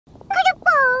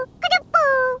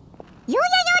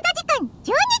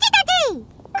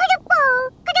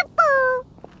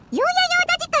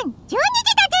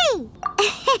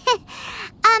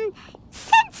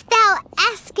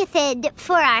need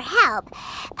for our help,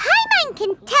 Paimon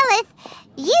can telleth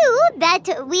you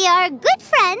that we are good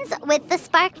friends with the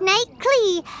Spark Knight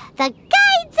Klee, the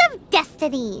Guides of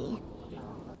Destiny.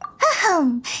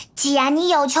 既然你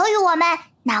有求于我们，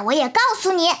那我也告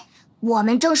诉你，我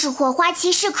们正是火花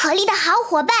骑士可莉的好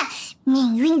伙伴，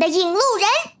命运的引路人。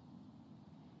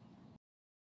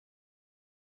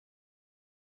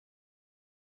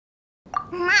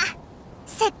まあ、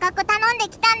せっかく頼んで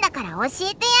きたんだから教えてや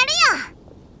るよ。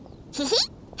ひひ、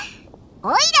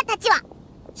オイラたちは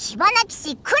火花騎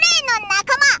士クレイの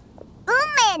仲間、運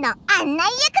命の案内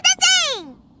役だぜ。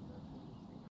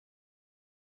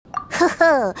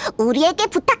 우리에게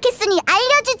부탁했으니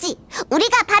알려주지.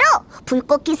 우리가 바로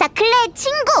불꽃기사 클레의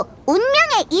친구,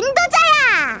 운명의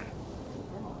인도자야.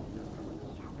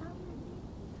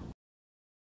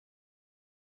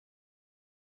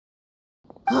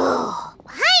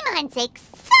 Paimon's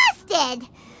exhausted.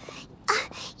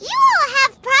 You all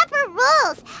have proper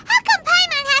rules. How come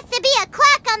Paimon has to be a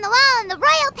clock on the wall in the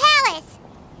royal palace?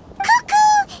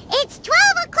 Cuckoo! It's 12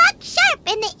 o'clock sharp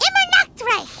in the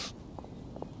Immernachtreich.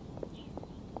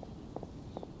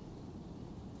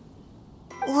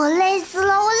 我累死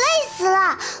了，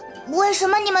为什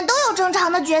么你们都有正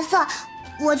常的角色，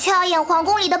我却要演皇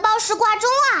宫里的报时挂钟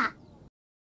啊？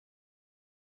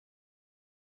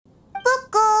咕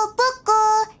咕咕咕，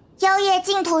幽夜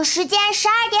净土时间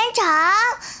12点整。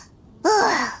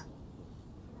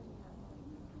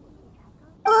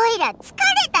おいら疲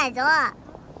れたぞ。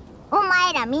お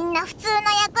前らみんな普通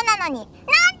の役なのに、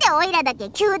なんでおいらだけ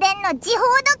宮殿の時報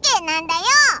時計なんだよ。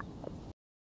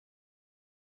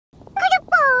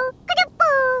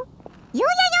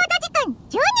 유야요다 시간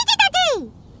 12시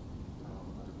다지!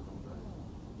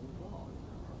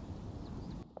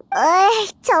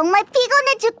 에이, 정말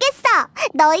피곤해 죽겠어.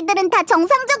 너희들은 다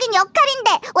정상적인 역할인데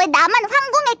왜 나만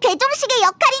황궁의 괴종식의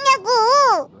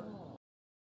역할이냐고.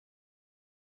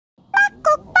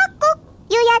 빠꾹빠꾹,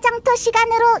 유야정토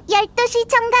시간으로 12시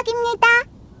정각입니다.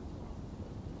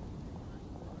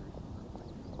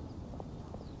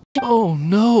 Oh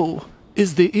no!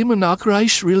 Is the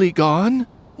Immernachtreich really gone?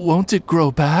 Won't it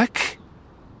grow back?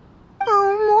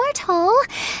 Oh, mortal,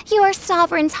 your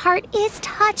sovereign's heart is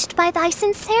touched by thy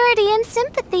sincerity and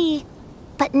sympathy.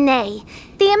 But nay,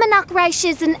 the Immernachtreich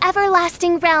is an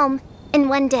everlasting realm, and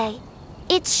one day,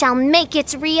 it shall make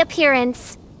its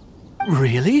reappearance.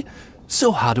 Really?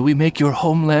 So how do we make your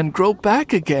homeland grow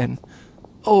back again?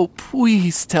 Oh,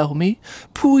 please tell me.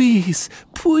 Please,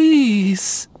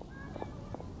 please.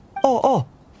 哦，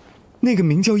那个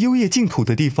名叫幽夜净土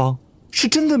的地方，是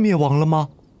真的灭亡了吗？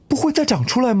不会再长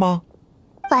出来吗？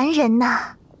凡人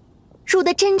呐，汝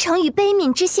的真诚与悲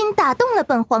悯之心打动了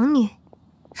本皇女，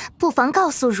不妨告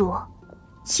诉汝，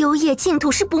幽夜净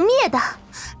土是不灭的，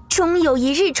终有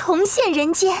一日重现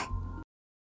人间。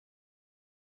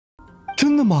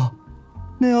真的吗？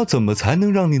那要怎么才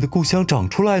能让你的故乡长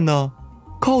出来呢？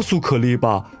告诉可莉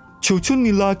吧，求求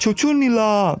你啦，求求你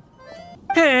啦！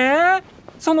へえ。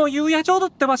 その夕夜浄土っ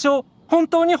て場所、本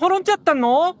当に滅んじゃった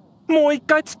の？もう一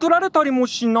回作られたりも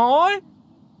しない？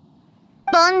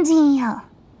凡人よ、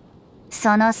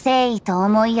その誠意と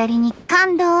思いやりに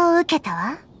感動を受けた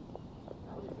わ。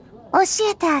教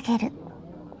えてあげる。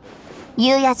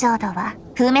夕夜浄土は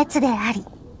不滅であり。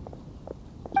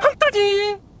本当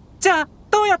に？じゃあ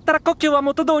どうやったら故郷は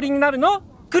元通りになるの？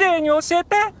クレイに教え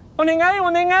て。お願いお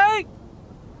願い。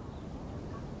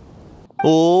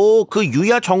 오, 그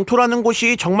유야 정토라는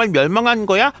곳이 정말 멸망한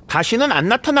거야? 다시는 안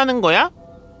나타나는 거야?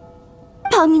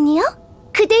 범인이요?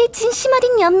 그대의 진심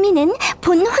어린 연민은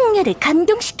본 황녀를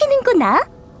감동시키는구나.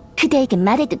 그대에게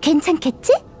말해도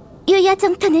괜찮겠지? 유야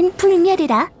정토는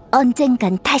불멸이라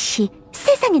언젠간 다시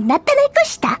세상에 나타날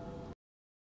것이다.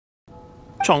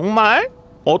 정말?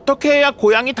 어떻게 해야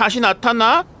고향이 다시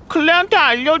나타나? 클레한테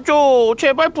알려줘.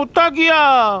 제발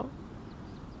부탁이야.